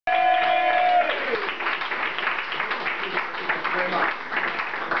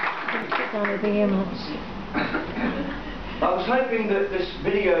anything in it. I was hoping that this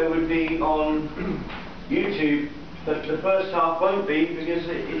video would be on YouTube, but the first half won't be because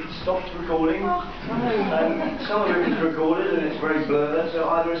it stopped recording. Some of it is recorded and it's very blurred, so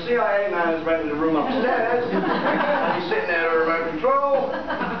either a CIA man has rented a room upstairs and he's sitting there at a remote control,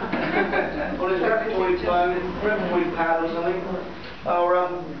 or his repertory phone, repertory pad or something, or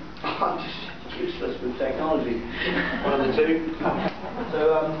I'm just useless with technology, one of the two.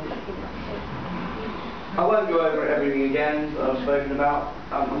 So I won't go over everything again that I've spoken about.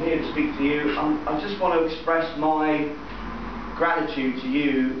 I'm here to speak to you. I just want to express my gratitude to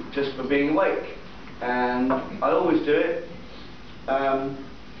you just for being awake. And I always do it.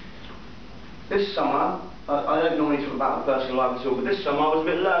 This summer, I don't normally talk about my personal life at all, but this summer I was a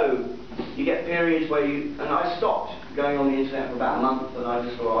bit low. You get periods where and I stopped going on the internet for about a month, and I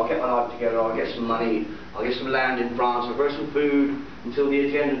just thought, I'll get my life together, I'll get some money, I'll get some land in France, I'll grow some food until the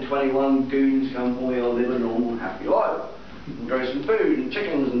Agenda 21 goons come for me. I'll live a normal, happy life and grow some food and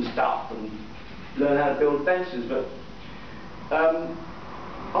chickens and stuff and learn how to build fences. But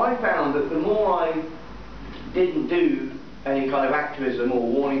I found that the more I didn't do any kind of activism or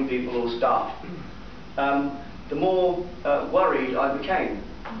warning people or stuff, the more worried I became.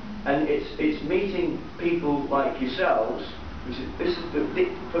 And it's meeting people like yourselves, which is,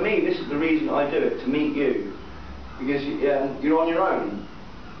 for me, this is the reason I do it, to meet you, because you're on your own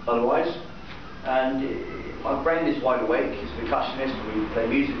otherwise. And my friend is wide awake, he's a percussionist, we play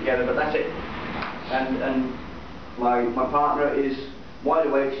music together, but that's it. And my partner is wide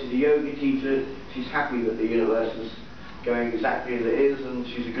awake, she's a yoga teacher, she's happy that the universe is going exactly as it is, and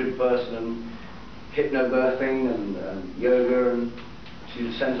she's a good person, and hypnobirthing and yoga, and she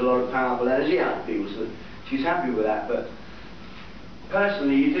sends a lot of powerful energy out to people, so she's happy with that. But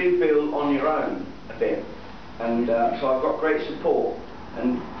personally, you do feel on your own a bit, and so I've got great support.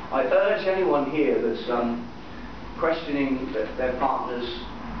 And I urge anyone here that's questioning their partner's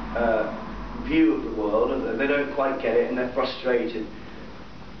view of the world, and they don't quite get it and they're frustrated,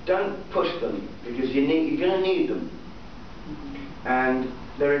 don't push them, because you're going to need them. And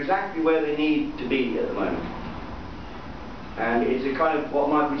they're exactly where they need to be at the moment. And it's a kind of what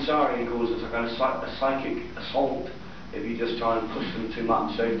Michael Sarian calls it, a kind of a psychic assault if you just try and push them too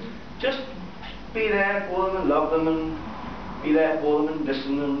much. So just be there for them and love them, and be there for them and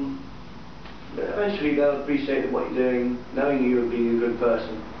listen, and eventually they'll appreciate what you're doing, knowing you are being a good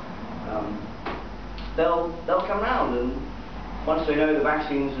person. They'll come round, and once they know the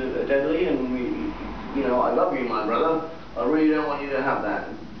vaccines are deadly, and you know, I love you, my brother, I really don't want you to have that.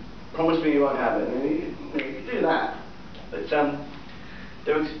 Promise me you won't have it. And you do that. But don't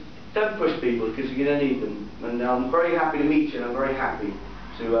push people, because you're going to need them. And I'm very happy to meet you, and I'm very happy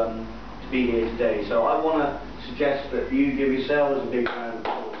to be here today. So I want to suggest that you give yourselves a big round of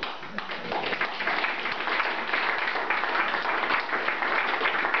applause.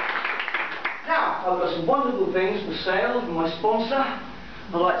 Now, I've got some wonderful things for sale from my sponsor.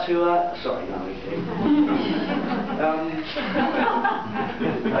 I'd like to, sorry, no, I'm kidding.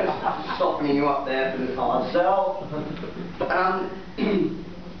 Softening you up there for the hard sell.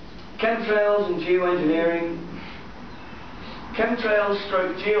 Chemtrails and geoengineering. Chemtrails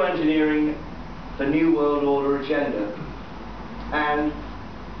stroke geoengineering, the New World Order agenda. And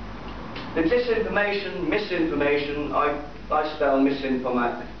the disinformation, misinformation, I spell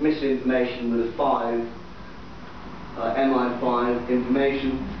misinformation with a 5. MI5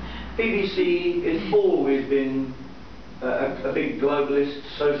 information. BBC has always been a big globalist,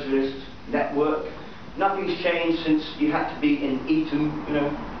 socialist network. Nothing's changed since you had to be in Eton, you know,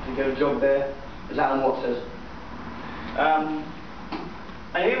 to get a job there, as Alan Watts says.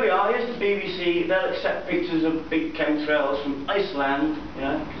 And here we are, here's the BBC. They'll accept pictures of big chemtrails from Iceland, you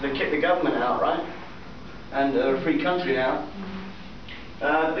know, because they kicked the government out, right? And they're a free country now.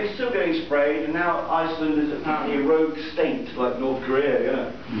 They're still getting sprayed, and now Iceland is apparently a rogue state like North Korea, you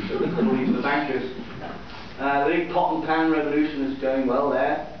know, according to the bankers. The big pot and pan revolution is going well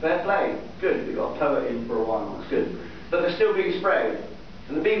there. Fair play. Good. We've got a poet in for a while. That's good. But they're still being sprayed.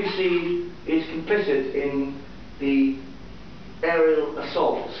 And the BBC is complicit in the aerial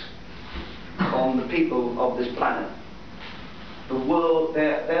assaults on the people of this planet. The world,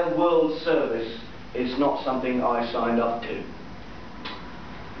 their world service is not something I signed up to.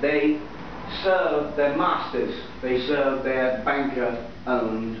 They serve their masters. They serve their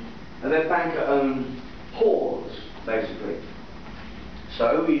banker-owned whores, basically.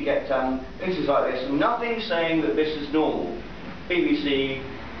 So we get pictures like this, and nothing saying that this is normal. BBC,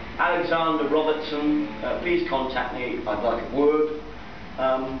 Alexander Robertson, please contact me, I'd like a word.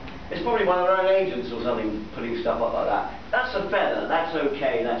 It's probably one of their own agents or something putting stuff up like that. That's a feather, that's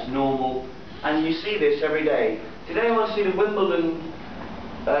okay, that's normal. And you see this every day. Did anyone see the Wimbledon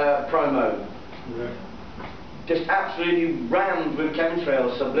promo? Yeah. Just absolutely rammed with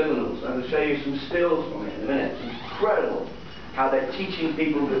chemtrails subliminals. I'll show you some stills from it in a minute. It's incredible how they're teaching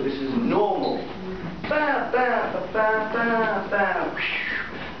people that this is normal. Ba, ba, ba, ba, ba, ba.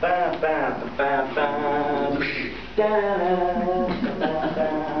 Ba, ba, ba, ba, ba. Da, da, da.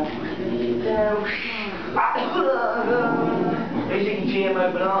 He's eating GMO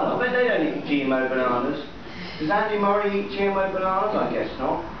banana. I bet they don't eat GMO bananas. Does Andy Murray eat GMO bananas? I guess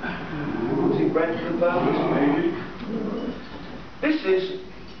not. Was he bred for the purpose? Maybe. This is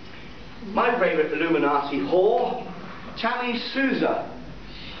my favourite Illuminati whore, Tammy Souza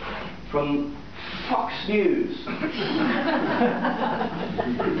from Fox News.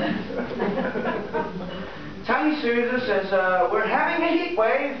 Tammy Souza says, we're having a heat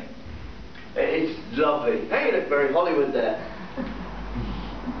wave. It's lovely. Hey, look, very Hollywood there.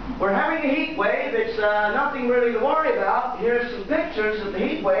 We're having a heat wave. It's nothing really to worry about. Here's some pictures of the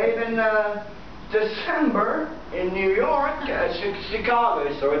heat wave in December in New York, Chicago,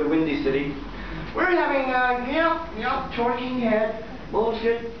 sorry, the Windy City. We're having, talking head,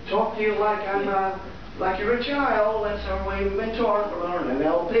 bullshit, talk to you like I'm, like you're a child. That's our way we've been taught. We're learning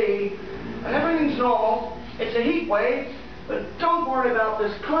LP. And everything's normal. It's a heat wave, but don't worry about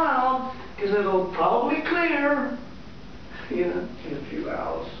this cloud, because it'll probably clear, in a few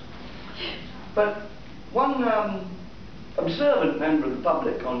hours. But one observant member of the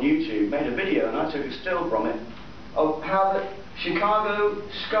public on YouTube made a video, and I took a still from it, of how the Chicago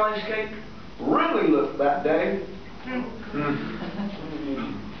skyscape really looked that day.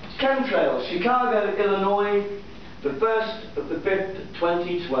 Chemtrails, Chicago, Illinois, the 1st of the 5th,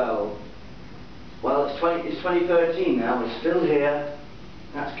 2012. Well, it's 2013 now, we're still here.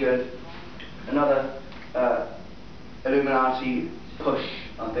 That's good. Another Illuminati push,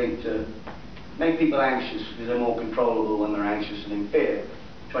 I think, to make people anxious, because they're more controllable when they're anxious and in fear.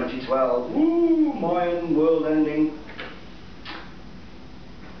 2012, woo, Mayan world ending.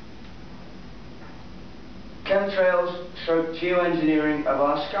 Chemtrails stroke geoengineering of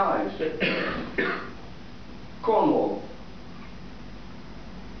our skies. Cornwall.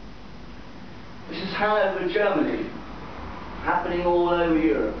 This is Hanover, Germany. Happening all over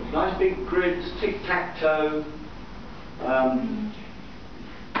Europe. Nice big grids, tic-tac-toe.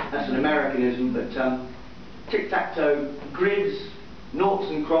 That's an Americanism, but tic-tac-toe grids, noughts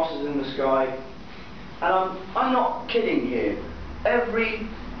and crosses in the sky. And I'm not kidding here. Everything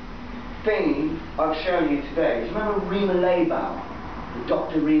I've shown you today. Do you remember Rima Leibau,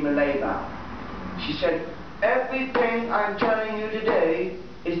 Dr. Rima Leibau? She said, everything I'm telling you today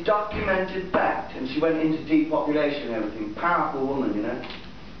is documented fact. And she went into depopulation and everything. Powerful woman, you know.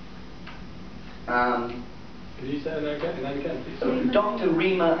 Could you say that again, please? Dr.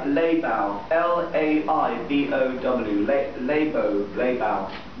 Rima Leibau, L-A-I-B-O-W, Leibau.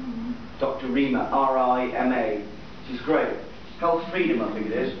 Dr. Rima, R-I-M-A. She's great. Health Freedom, I think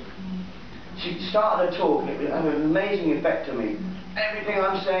it is. She started a talk, and it had an amazing effect on me. Everything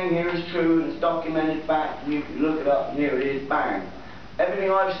I'm saying here is true, and it's documented fact, and you can look it up, and here it is, bang.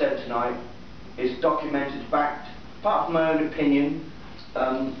 Everything I've said tonight is documented fact, apart from my own opinion.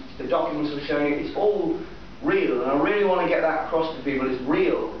 The documents are showing it's all real, and I really want to get that across to people. It's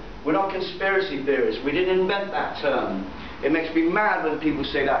real. We're not conspiracy theorists. We didn't invent that term. It makes me mad when people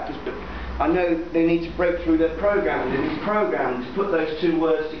say that, because I know they need to break through their programming. They need programming to put those two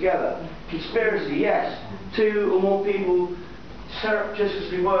words together. Conspiracy, yes. Two or more people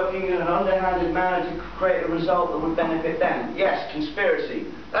surreptitiously working in an underhanded manner to create a result that would benefit them. Yes, conspiracy.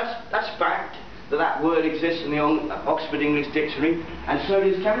 That's fact, that word exists in the Oxford English Dictionary, and so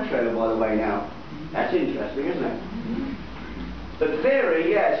does chemtrail, by the way, now. That's interesting, isn't it? But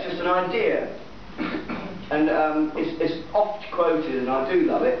theory, yeah, it's just an idea. And it's oft quoted, and I do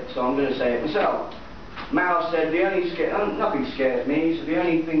love it, so I'm going to say it myself. Mao said, nothing scares me, so the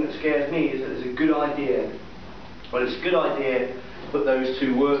only thing that scares me is that it's a good idea. Well, it's a good idea to put those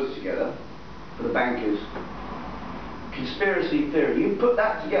two words together for the bankers. Conspiracy theory. You put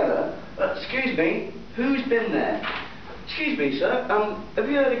that together. Excuse me, who's been there? Excuse me, sir, have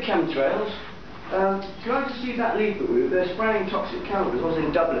you heard of chemtrails? Can I just see that leaflet with you? They're spraying toxic chemicals. I was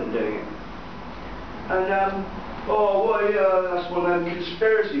in Dublin doing it. And, oh, well, yeah, that's one of them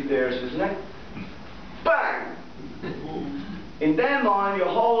conspiracy theorists, isn't it? Bang! In their mind, your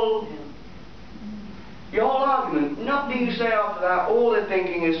whole argument, nothing you say after that, all they're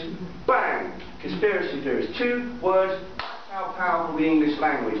thinking is, bang! Conspiracy theorists. Two words, that's how powerful the English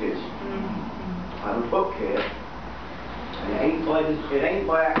language is. I have a book here. and it ain't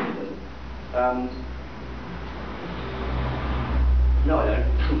by accident. No, I don't.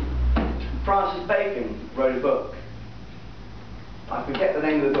 Francis Bacon wrote a book. I forget the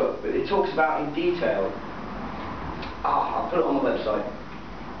name of the book, but it talks about in detail. I'll put it on the website,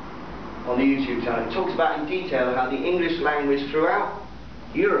 on the YouTube channel. It talks about in detail how the English language throughout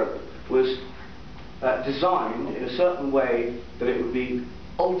Europe was designed in a certain way that it would be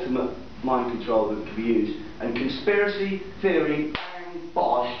ultimate mind control that could be used. And conspiracy theory, bang,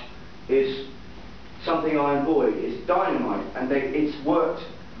 bosh, is something I employ. It's dynamite, and it's worked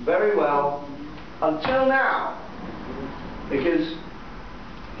very well until now, because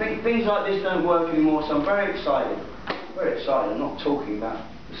things like this don't work anymore. So I'm very excited. Very excited. I'm not talking about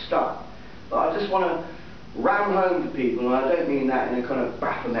the stuff, but I just want to ram home to people, and I don't mean that in a kind of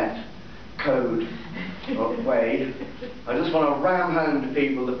Baphomet code way. I just want to ram home to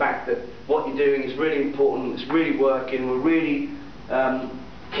people the fact that what you're doing is really important, it's really working, we're really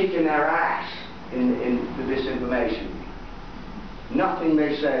kicking their ass with this information. Nothing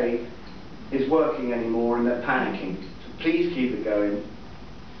they say is working anymore, and they're panicking. So please keep it going.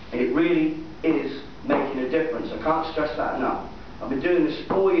 It really is making a difference. I can't stress that enough. I've been doing this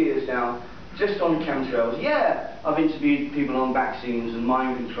 4 years now, just on chemtrails. Yeah, I've interviewed people on vaccines and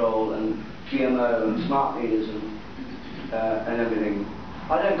mind control and GMO and smart meters and everything.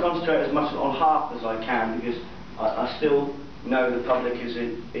 I don't concentrate as much on half as I can, because I still know the public is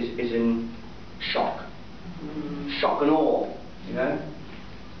in shock. Shock and awe, you know?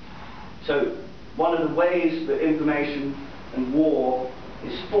 So one of the ways that information and war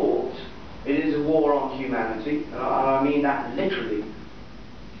is fought, it is a war on humanity, and I mean that literally,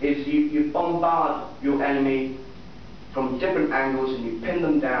 is you bombard your enemy from different angles and you pin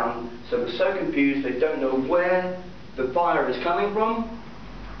them down so they're so confused they don't know where the fire is coming from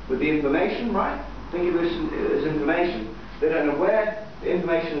with the information, right? Think of this as information. They don't know where the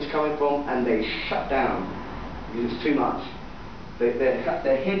information is coming from, and they shut down because it's too much.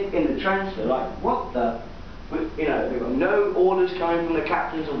 They're hid in the trance. They're like, what the? You know, they've got no orders coming from the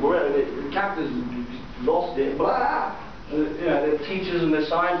captains or wherever. The captains have lost it. Blah. You know, the teachers and the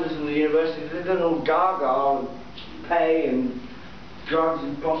scientists and the universities, they're doing all gaga and pay and drugs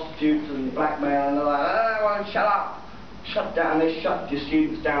and prostitutes and blackmail, and they're like, oh, well, shut up, shut down. They shut your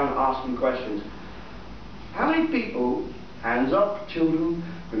students down and ask them questions. How many people, hands up, children,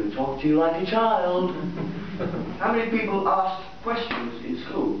 I'm going to talk to you like a child. How many people asked questions in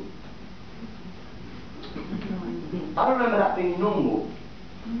school? I remember that being normal.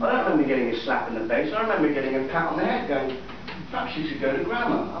 I don't remember getting a slap in the face. I remember getting a pat on the head going, perhaps you should go to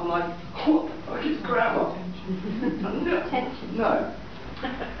grammar. I'm like, what the fuck is grammar? No.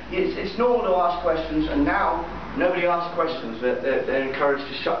 It's normal to ask questions, and now nobody asks questions. They're encouraged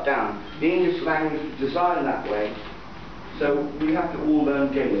to shut down. The English language is designed that way, so we have to all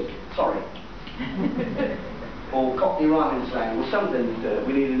learn Gaelic. Sorry. Or Cockney rhyming slang, or something.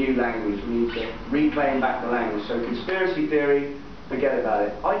 We need a new language. We need to reclaim back the language. So conspiracy theory, forget about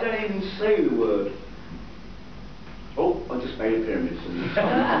it. I don't even say the word. Oh, I just made a pyramid.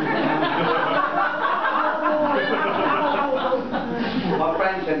 My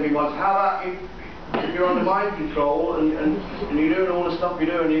friend said to me once, how about if you're under mind control and you're doing all the stuff you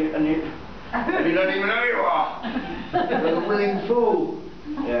do and you don't even know you are. You're a willing fool.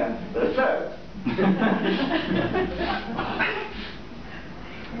 Yeah, that's so.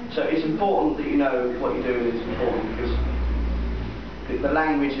 So it's important that you know what you're doing is important, because the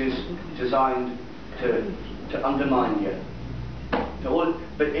language is designed to undermine you.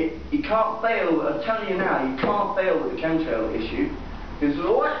 But you can't fail, I'm telling you now, you can't fail with the chemtrail issue, because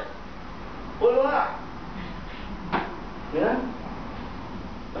what? What is that? You know?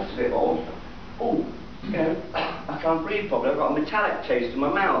 That's a bit odd. Oh, you know, I can't breathe properly, I've got a metallic taste in my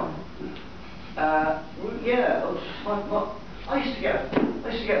mouth. Yeah, I used to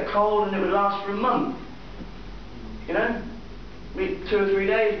get a cold and it would last for a month. You know? 2 or 3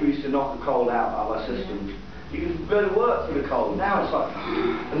 days we used to knock the cold out of our systems. You could go to work for the cold. Now it's like,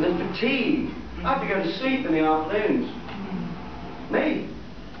 and then fatigue. I have to go to sleep in the afternoons. Me.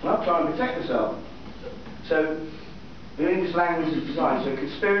 And I'm trying to protect myself. So, the English language is designed. So,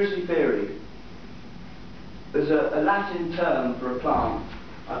 conspiracy theory. There's a Latin term for a plant.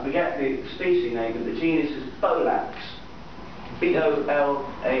 I forget the species name, but the genus is Bolax.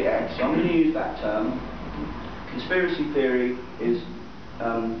 B-O-L-A-X. So I'm going to use that term. Conspiracy theory is,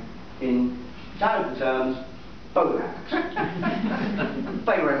 in technical terms, Bolax.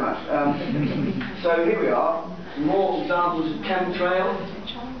 Thank you very much. So here we are. More examples of chemtrails.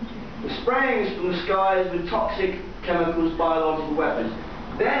 The sprayings from the skies with toxic chemicals, biological weapons.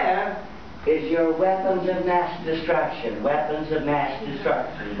 There, is your weapons of mass destruction, weapons of mass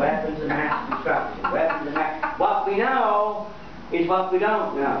destruction, weapons of mass destruction, weapons of mass... What we know is what we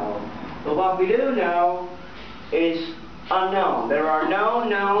don't know. But what we do know is unknown. There are known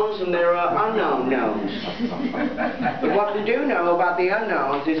knowns and there are unknown knowns. But what we do know about the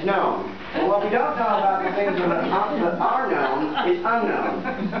unknowns is known. And what we don't know about the things that are known is unknown.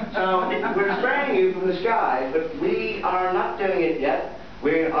 So we're spraying you from the sky, but we are not doing it yet.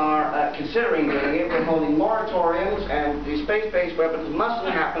 We are considering doing it. We're holding moratoriums, and the space-based weapons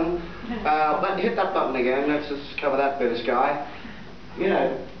mustn't happen. Hit that button again. Let's just cover that bit of sky. You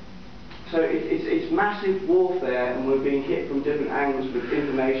know, so it's massive warfare, and we're being hit from different angles with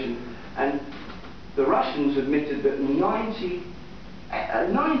information. And the Russians admitted that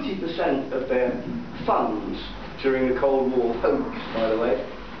 90% of their funds during the Cold War hoax, by the way,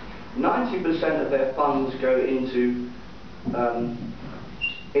 90% of their funds go into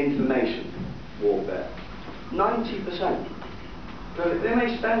information warfare. 90%. So they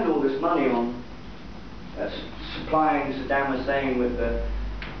may spend all this money on supplying Saddam Hussein with the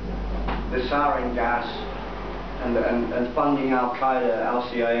sarin gas and funding Al-Qaeda,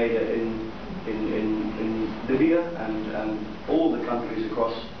 Al-Qaeda in Libya and all the countries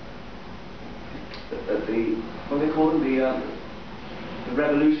across the what do they call them, the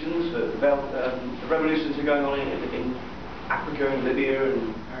revolutions, the revolutions are going on in Africa and Libya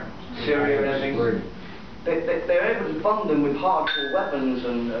and Syria and everything. They're able to fund them with hardcore weapons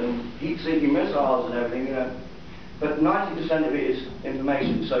and heat-seeking missiles and everything, you know. But 90% of it is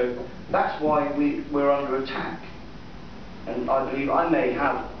information, so that's why we're under attack. And I believe I may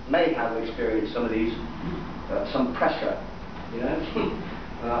have experienced some of these, some pressure, you know.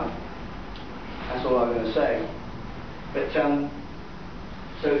 That's all I'm going to say. But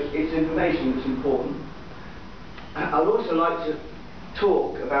so it's information that's important. I'd also like to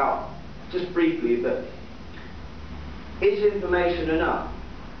talk about, just briefly, but is information enough?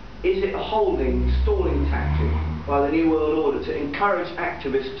 Is it a holding, stalling tactic by the New World Order to encourage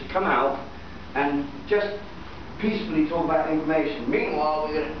activists to come out and just peacefully talk about information? Meanwhile,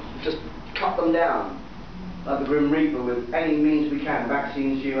 we're going to just cut them down like the Grim Reaper with any means we can,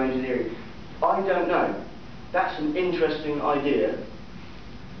 vaccines, geoengineering. I don't know. That's an interesting idea,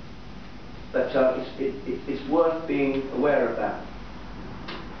 but it's worth being aware of that.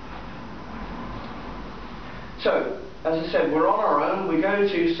 So, as I said, we're on our own. We go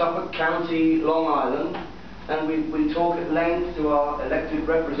to Suffolk County, Long Island, and we talk at length to our elected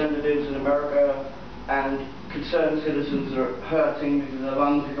representatives in America and concerned citizens that are hurting because their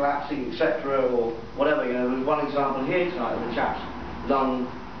lungs are collapsing, etc., or whatever. You know, there's one example here tonight of a chap's lung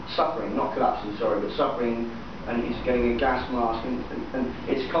suffering, not collapsing, sorry, but suffering, and he's getting a gas mask, and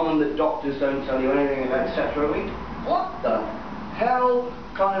it's common that doctors don't tell you anything about, etc. I mean, what the hell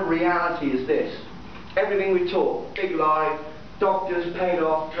kind of reality is this? Everything we talk, big lie, doctors paid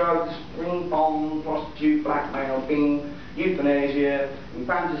off, drugs, ring bomb, prostitute, blackmail, bing, euthanasia,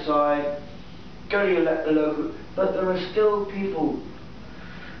 infanticide, go to your local, but there are still people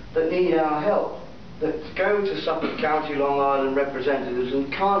that need our help, that go to Suffolk County, Long Island representatives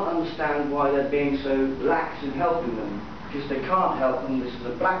and can't understand why they're being so lax in helping them, because they can't help them. This is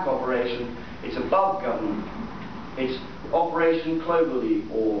a black operation, it's above government, it's Operation Cloverleaf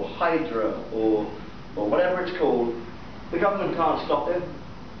or Hydra or whatever it's called. The government can't stop it.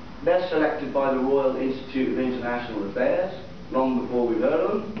 They're selected by the Royal Institute of International Affairs, long before we've heard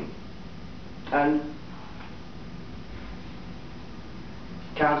of them. And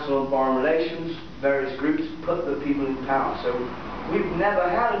Council on Foreign Relations, various groups put the people in power. So we've never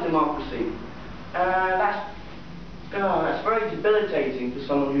had a democracy. That's very debilitating for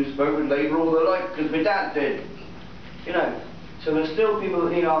someone who's voted Labour all their life, because my dad did. You know, so there's still people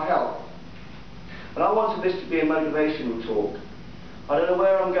that need our help. And I wanted this to be a motivational talk. I don't know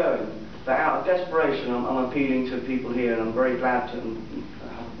where I'm going, but out of desperation I'm appealing to people here, and I'm very glad to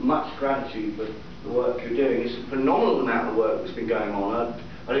have much gratitude for the work you're doing. It's a phenomenal amount of work that's been going on.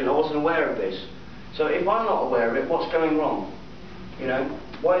 I wasn't aware of this. So if I'm not aware of it, what's going wrong? You know,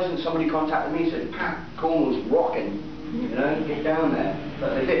 why isn't somebody contacted me and said, Pat, Cornwall's rocking, you know, get down there.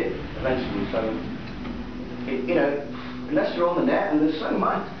 But they did, eventually. So, you know, unless you're on the net, and there's so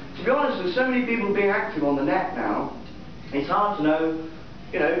much. To be honest, there's so many people being active on the net now, it's hard to know,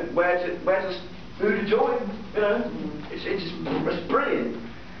 you know, who to join, you know. It's brilliant.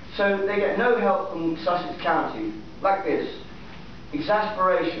 So they get no help from Sussex County, like this.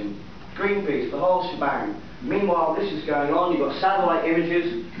 Exasperation, Greenpeace, the whole shebang. Meanwhile, this is going on. You've got satellite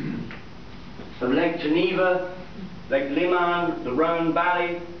images from Lake Geneva, Lake Leman, the Rhone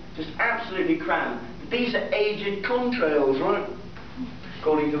Valley, just absolutely crammed. These are aged contrails, right?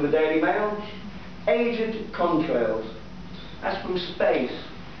 according to the Daily Mail. Aged contrails. That's from space.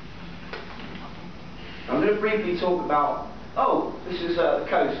 I'm going to briefly talk about, this is the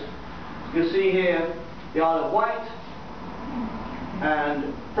coast. You'll see here the Isle of Wight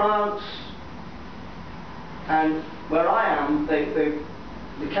and France, and where I am, the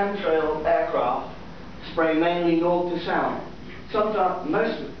chemtrail aircraft spray mainly north to south. Sometimes,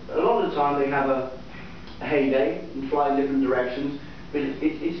 a lot of the time they have a heyday and fly in different directions, but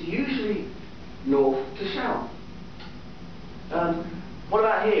it's usually north to south. What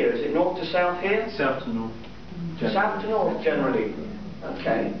about here? Is it north to south here? South to north. South to north, generally.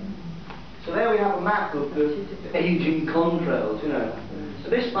 Okay. So there we have a map of the aging contrails, you know. So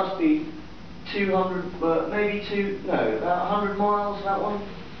this must be 200, about 100 miles, that one.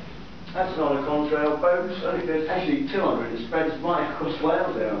 That's not a contrail, folks. Actually 200. It spreads right across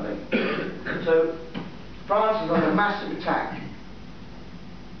Wales there, I think. So France is under massive attack.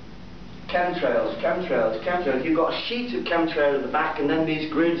 Chemtrails. You've got a sheet of chemtrail at the back and then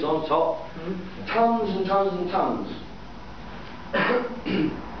these grids on top. Tons and tons and tons.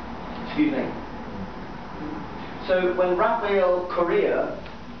 Excuse me. So when Rafael Correa,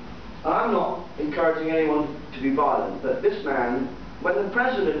 I'm not encouraging anyone to be violent, but this man, when the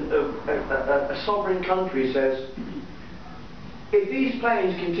president of a sovereign country says, if these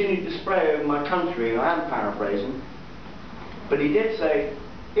planes continue to spray over my country, and I am paraphrasing, but he did say,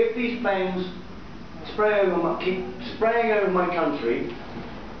 if these planes keep spraying over my country,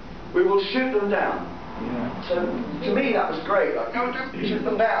 we will shoot them down. Yeah. So to me that was great. Like, no, don't shoot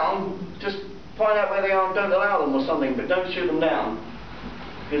them down. Just find out where they are and don't allow them or something, but don't shoot them down.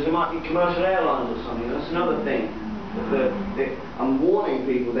 Because there might be commercial airlines or something. That's another thing. I'm warning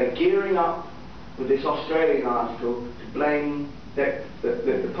people, they're gearing up with this Australian article to blame the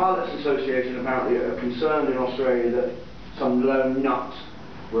Pilots Association apparently are concerned in Australia that some lone nuts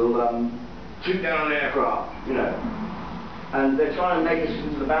will shoot down an aircraft, you know. And they're trying to make us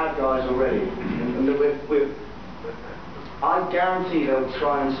into the bad guys already. And I guarantee they'll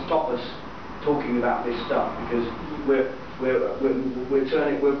try and stop us talking about this stuff because we're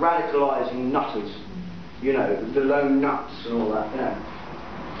radicalising nutters, you know, the lone nuts and all that, you know.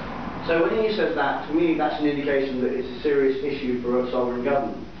 So when he says that, to me that's an indication that it's a serious issue for a sovereign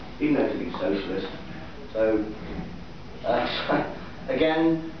government, even though he's socialist. So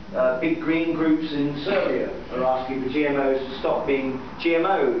again, big green groups in Serbia are asking for GMOs to stop being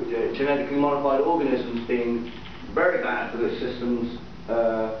GMO, genetically modified organisms, being very bad for the system's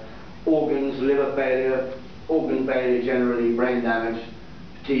organs, liver failure, organ failure generally, brain damage,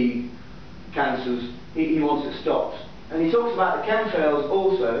 fatigue, cancers. He wants it stopped. And he talks about the chemtrails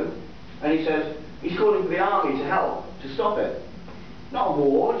also, and he says he's calling for the army to help to stop it. Not a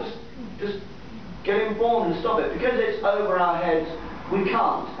war, just get informed and stop it. Because it's over our heads, we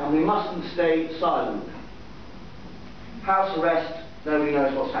can't, and we mustn't stay silent. House arrest, nobody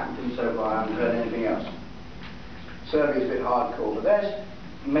knows what's happened to them so far, I haven't heard anything else. Serbia's a bit hardcore, but there's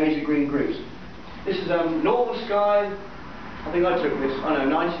major green groups. This is Northern Sky, I think I took this,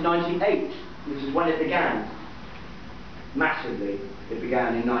 1998. This is when it began. Massively, it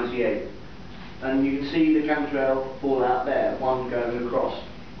began in 98. And you can see the chemtrail fallout there, one going across.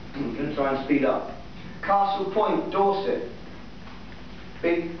 I'm going to try and speed up. Castle Point, Dorset.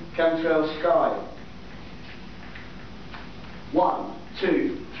 Big chemtrail sky. 1,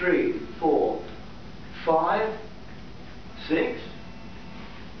 2, 3, 4, 5, 6,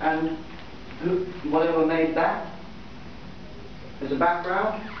 and whatever made that as a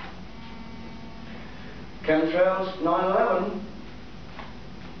background. Chemtrails, 9/11.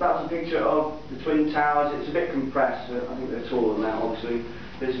 That's a picture of the Twin Towers. It's a bit compressed. I think they're taller than that, obviously.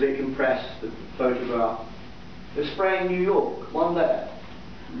 But it's a bit compressed, the photograph. They're spraying New York. One there.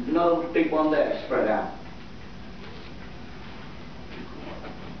 Another big one there, spread out.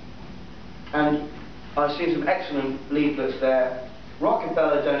 And I've seen some excellent leaflets there.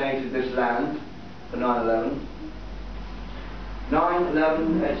 Rockefeller donated this land for 9/11.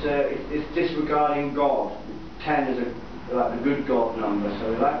 9/11, it's disregarding God. 10 is like the good God number, so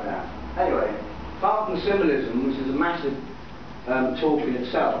we like that. Anyway, apart from symbolism, which is a massive talk in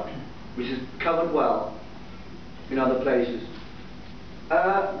itself, which is covered well in other places,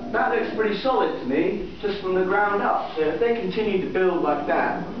 that looks pretty solid to me, just from the ground up. So if they continue to build like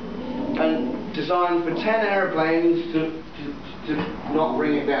that, and design for 10 airplanes to not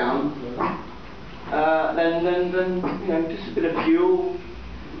bring it down, then you know, just a bit of fuel,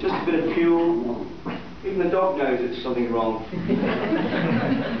 even the dog knows it's something wrong.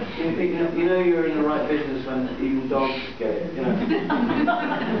 you know you're in the right business when even dogs get it, you know.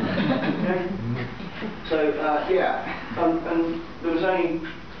 So, yeah, and there was only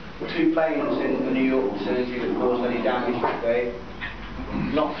 2 planes in the New York vicinity that caused any damage that day.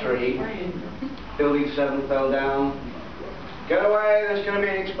 Not 3. Building 7 fell down. Get away, there's going to be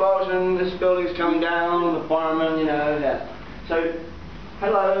an explosion, this building's coming down, the fireman, you know, yeah. So,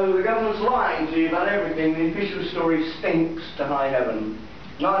 hello, the government's lying to you about everything. The official story stinks to high heaven.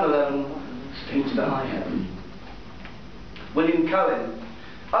 9/11 stinks to high heaven. William Cohen.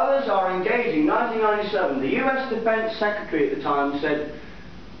 Others are engaging. 1997, the US Defense Secretary at the time said,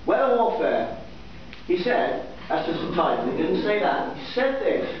 weather warfare. He said, that's just a title, he didn't say that. He said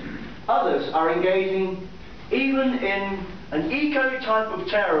this, others are engaging even in an eco-type of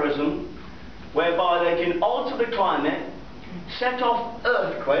terrorism whereby they can alter the climate, set off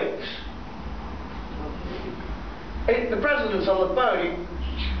earthquakes. The president's on the phone.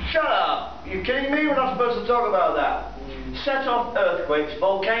 Shut up! You kidding me? We're not supposed to talk about that. Set off earthquakes,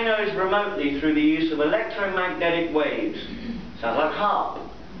 volcanoes remotely through the use of electromagnetic waves. Sounds like HARP.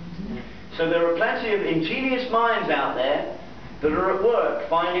 So there are plenty of ingenious minds out there that are at work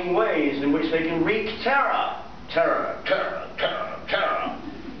finding ways in which they can wreak terror. Terror, terror, terror, terror,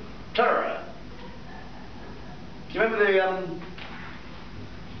 terror. Do you remember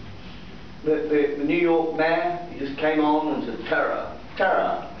the New York mayor? He just came on and said terror,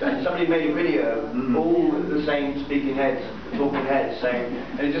 terror. And somebody made a video, all the same speaking heads, talking heads, saying,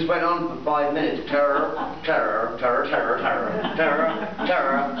 and it just went on for 5 minutes. Terror, terror, terror, terror, terror, terror,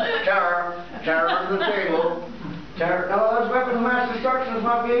 terror, terror, terror under the table. Terror. No, those weapons of mass destruction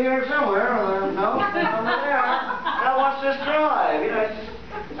might be here somewhere. No, over there. Now watch this drive. You know,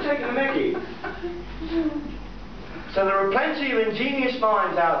 it's taking a mickey. So there are plenty of ingenious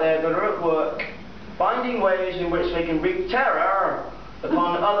minds out there that are at work finding ways in which they can wreak terror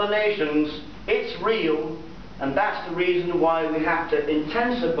upon other nations. It's real, and that's the reason why we have to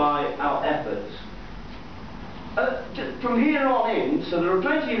intensify our efforts. From here on in, so there are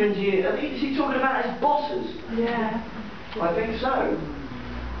plenty of engineers. Is he talking about his bosses? Yeah. I think so.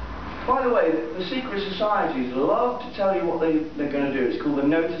 By the way, the secret societies love to tell you what they're going to do. It's called the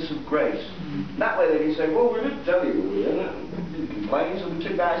notice of grace. That way they can say, well, we didn't tell you, we didn't complain, so we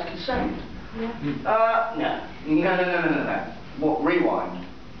took that as consent. Yeah. No. What? Rewind.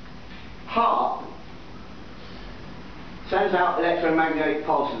 HARP sends out electromagnetic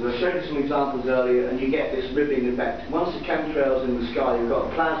pulses. I showed you some examples earlier, and you get this ribbing effect. Once the chemtrails in the sky, you've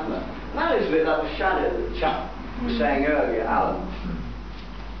got plasma. And that is a bit like the shadow that the chap was saying earlier, Alan.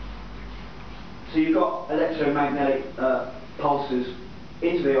 So you've got electromagnetic pulses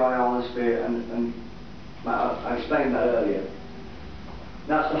into the ionosphere, and I explained that earlier.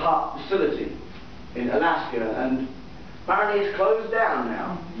 That's the HARP facility in Alaska, and apparently it's closed down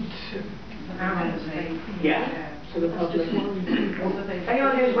now. Yeah. Any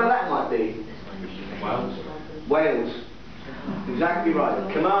ideas where that might be? Wales. Wales. Exactly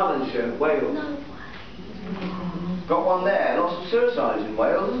right. Carmarthenshire, Wales. Got one there. Lots of suicides in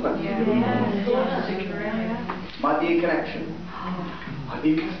Wales, isn't there? Yeah. Might be a connection. Might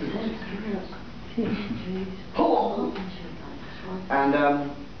be a conspiracy. Paul! And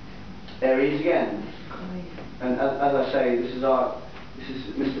there he is again. And as I say, this is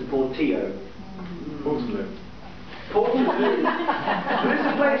Mr. Portillo. Portaloo. Portaloo. There is a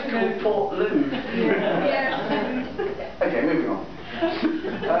place called Portaloo. Okay, moving on.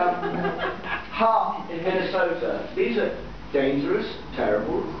 HARP in Minnesota. These are dangerous,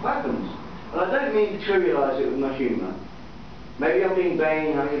 terrible weapons. And I don't mean to trivialise it with my humour. Maybe I'm being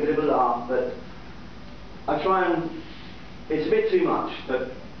vain, having a bit of a laugh, but I try and... It's a bit too much,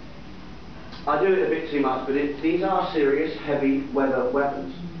 but... I do it a bit too much, but these are serious, heavy weather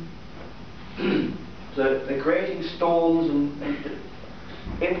weapons. So they're creating storms, and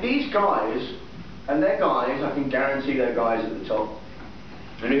if these guys, and they're guys, I can guarantee they're guys at the top,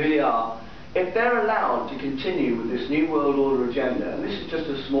 and who they are, if they're allowed to continue with this New World Order agenda, and this is just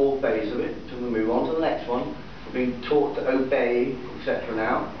a small phase of it, until we move on to the next one, we're being taught to obey, etc.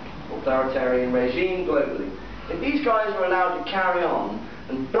 now, authoritarian regime globally. If these guys are allowed to carry on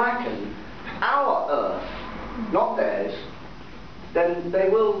and blacken our Earth, not theirs, then they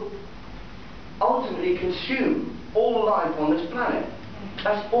will ultimately consume all life on this planet.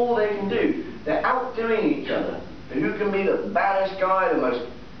 That's all they can do. They're outdoing each other. And who can be the baddest guy, the most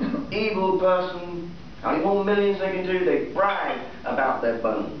evil person? How many more millions they can do? They brag about their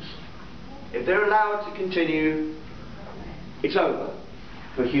bones. If they're allowed to continue, it's over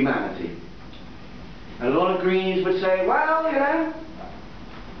for humanity. And a lot of greenies would say, well, you know,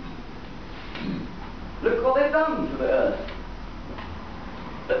 look what they've done to the Earth.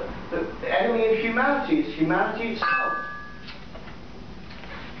 The enemy of humanity is humanity itself.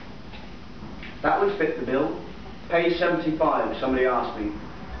 That would fit the bill. Page 75, somebody asked me.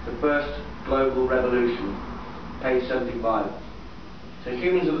 The first global revolution. Page 75. So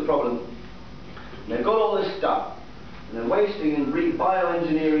humans are the problem. And they've got all this stuff. And they're wasting and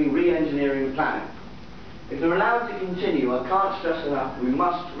bioengineering, re-engineering the planet. If they're allowed to continue, I can't stress enough, we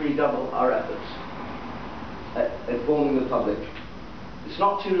must redouble our efforts at informing the public. It's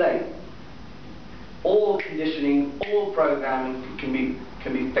not too late. All conditioning, all programming can be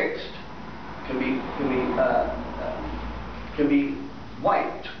fixed, can be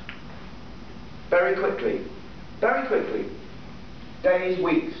wiped very quickly, days,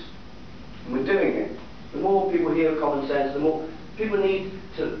 weeks. And we're doing it. The more people hear common sense, the more people need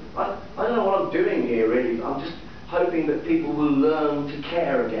to. I don't know what I'm doing here really. I'm just hoping that people will learn to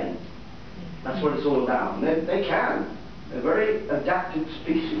care again. That's what it's all about. And they can. They're a very adapted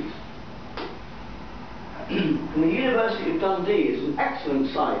species. And the University of Dundee is an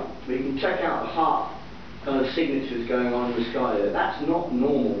excellent site where you can check out the heart kind of signatures going on in the sky there. That's not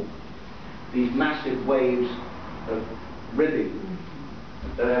normal. These massive waves of ribbing.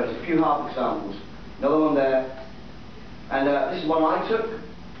 There's a few half examples. Another one there. And this is one I took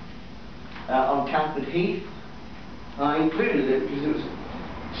on Camford Heath. I included it because it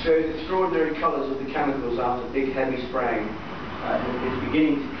shows extraordinary colours of the chemicals after big heavy spraying. It's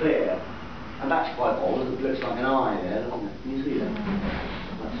beginning to clear. And that's quite odd. It looks like an eye there, doesn't it? Can you see that?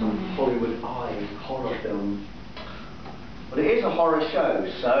 That's some Hollywood eye horror film. But it is a horror show,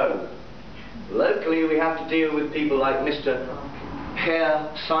 so locally we have to deal with people like Mr. Herr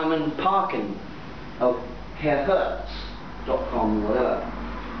Simon Parkin of herhertz.com, whatever.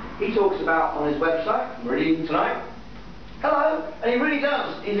 He talks about on his website, I'm reading tonight, hello, and he really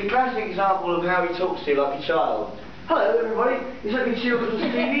does. He's a classic example of how he talks to you like a child. Hello everybody, he's like a children's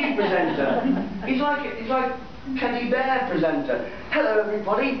TV presenter. He's like teddy bear presenter. Hello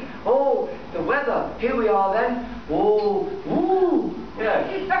everybody, oh, the weather, here we are then, oh, ooh, yeah.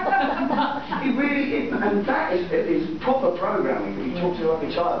 He really, and that is proper programming. He talks to you like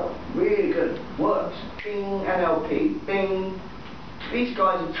a child. Really good, works. Bing, NLP, bing. These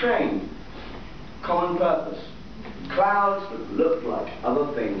guys are trained. Common purpose. Clouds that look like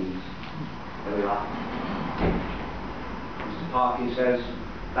other things. There we are. Mr. Parkin says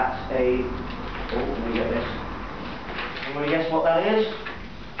that's a. Oh, let me get this. Anybody guess what that is?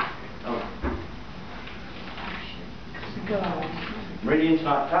 Oh. Meridian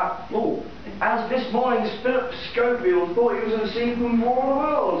type tap. Oh, as this morning Philip Schofield thought he was going to see from War of the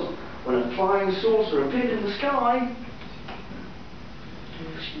Worlds when a flying saucer appeared in the sky.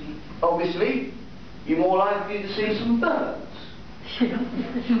 Obviously, you're more likely to see some birds.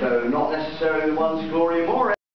 Though not necessarily the ones Gloria Moore